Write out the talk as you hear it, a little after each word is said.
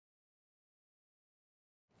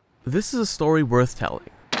This is a story worth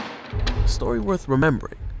telling, a story worth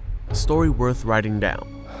remembering, a story worth writing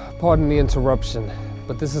down. Pardon the interruption,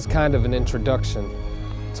 but this is kind of an introduction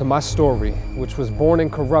to my story, which was born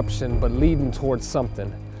in corruption but leading towards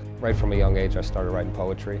something. Right from a young age, I started writing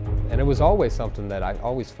poetry, and it was always something that I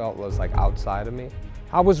always felt was like outside of me.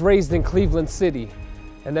 I was raised in Cleveland City,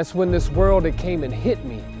 and that's when this world, it came and hit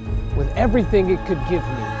me with everything it could give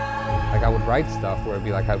me. Like I would write stuff where it'd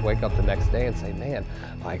be like I'd wake up the next day and say, man,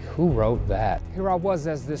 like who wrote that? Here I was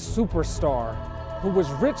as this superstar who was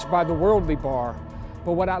rich by the worldly bar,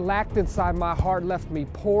 but what I lacked inside my heart left me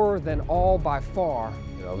poorer than all by far.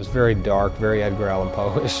 You know, it was very dark, very Edgar Allan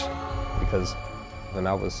Poe-ish, because when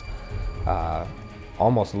I was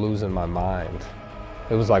almost losing my mind,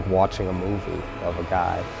 it was like watching a movie of a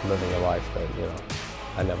guy living a life that,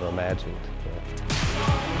 I never imagined.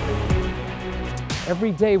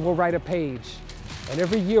 Every day we'll write a page, and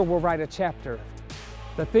every year we'll write a chapter.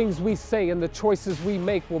 The things we say and the choices we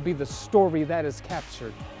make will be the story that is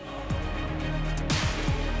captured.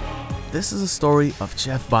 This is a story of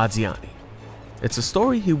Jeff Badaziani. It's a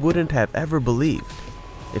story he wouldn't have ever believed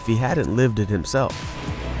if he hadn't lived it himself.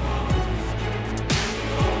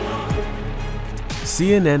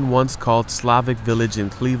 CNN once called Slavic Village in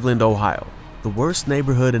Cleveland, Ohio, the worst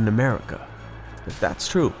neighborhood in America. If that's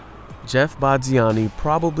true, Jeff Badaziani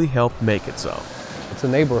probably helped make it so. It's a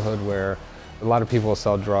neighborhood where a lot of people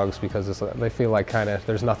sell drugs because they feel like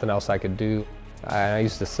there's nothing else I could do. I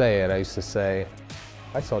used to say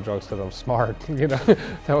I sell drugs because I'm smart, That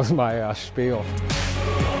was my spiel.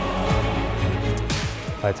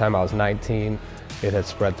 By the time I was 19, it had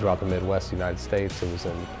spread throughout the Midwest United States. It was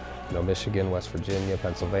in Michigan, West Virginia,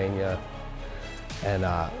 Pennsylvania. And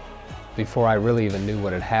before I really even knew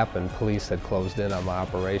what had happened, police had closed in on my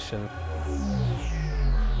operation.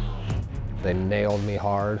 They nailed me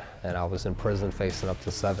hard, and I was in prison facing up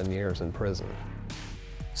to 7 years in prison.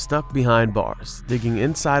 Stuck behind bars, digging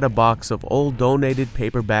inside a box of old donated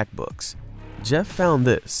paperback books, Jeff found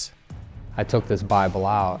this. I took this Bible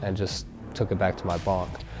out and just took it back to my bunk.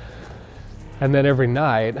 And then every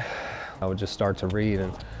night, I would just start to read,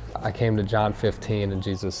 and I came to John 15, and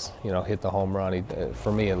Jesus, hit the home run.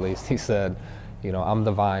 For me at least, he said, I'm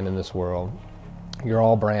the vine in this world. You're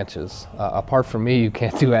all branches. Apart from me, you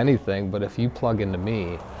can't do anything, but if you plug into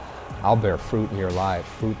me, I'll bear fruit in your life,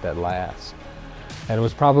 fruit that lasts. And it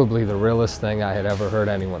was probably the realest thing I had ever heard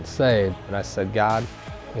anyone say. And I said, God,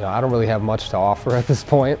 I don't really have much to offer at this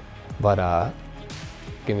point, but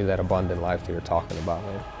give me that abundant life that you're talking about,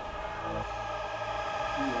 man.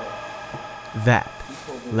 That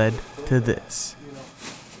led to this.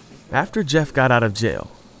 After Jeff got out of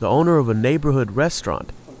jail, the owner of a neighborhood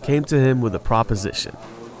restaurant came to him with a proposition.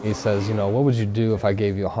 He says, what would you do if I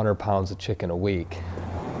gave you 100 pounds of chicken a week?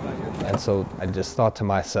 And so I just thought to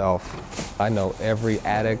myself, I know every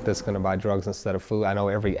addict that's going to buy drugs instead of food. I know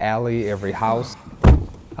every alley, every house.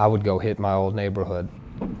 I would go hit my old neighborhood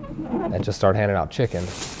and just start handing out chicken.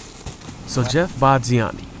 So Jeff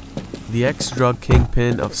Badaziani, the ex-drug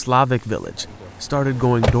kingpin of Slavic Village, started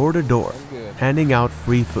going door to door, handing out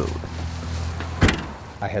free food.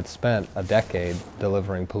 I had spent a decade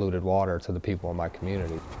delivering polluted water to the people in my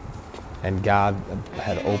community. And God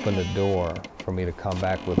had opened a door for me to come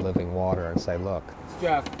back with living water and say, look,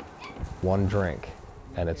 Jeff, one drink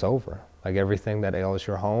and it's over. Like everything that ails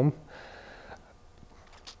your home,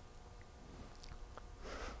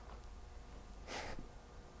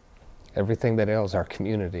 everything that ails our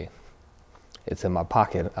community, it's in my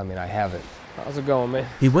pocket. I have it. How's it going, man?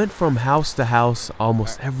 He went from house to house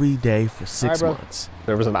almost every day for 6 months.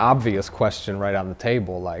 There was an obvious question right on the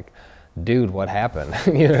table, like, dude, what happened?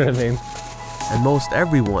 You know what I mean? And most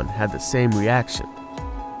everyone had the same reaction.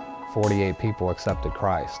 48 people accepted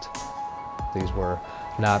Christ. These were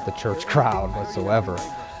not the church crowd whatsoever.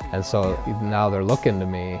 And so now they're looking to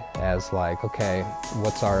me as like, okay,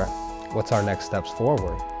 what's our next steps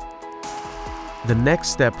forward? The next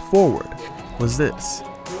step forward was this.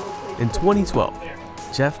 In 2012,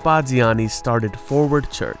 Jeff Badaziani started Forward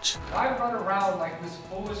Church. I run around like this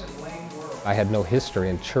foolish and lame world. I had no history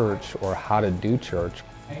in church or how to do church.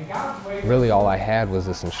 Really all I had was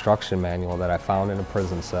this instruction manual that I found in a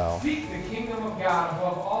prison cell. Seek the kingdom of God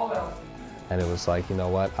above all else. And it was like, you know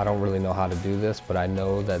what, I don't really know how to do this, but I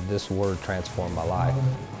know that this word transformed my life.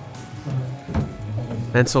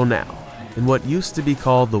 And so now, in what used to be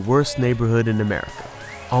called the worst neighborhood in America,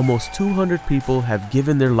 almost 200 people have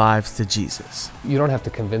given their lives to Jesus. You don't have to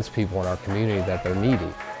convince people in our community that they're needy.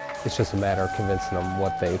 It's just a matter of convincing them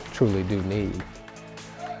what they truly do need.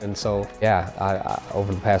 And so, yeah,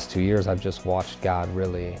 over the past 2 years, I've just watched God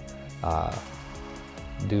really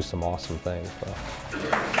do some awesome things.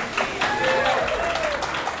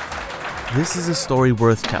 This is a story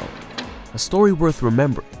worth telling, a story worth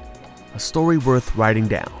remembering, a story worth writing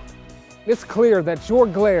down. It's clear that your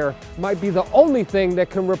glare might be the only thing that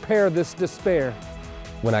can repair this despair.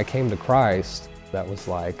 When I came to Christ, that was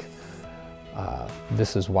like,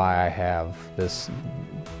 this is why I have this,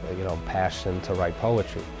 passion to write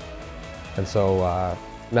poetry. And so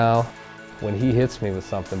now, when he hits me with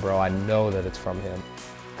something, bro, I know that it's from him.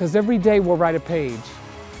 Because every day we'll write a page,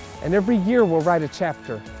 and every year we'll write a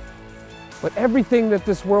chapter. But everything that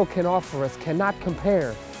this world can offer us cannot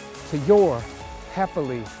compare to your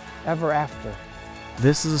happily ever after.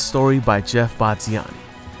 This is a story by Jeff Bozziani,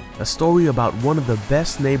 a story about one of the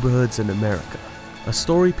best neighborhoods in America, a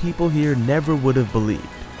story people here never would have believed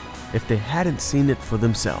if they hadn't seen it for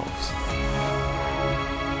themselves.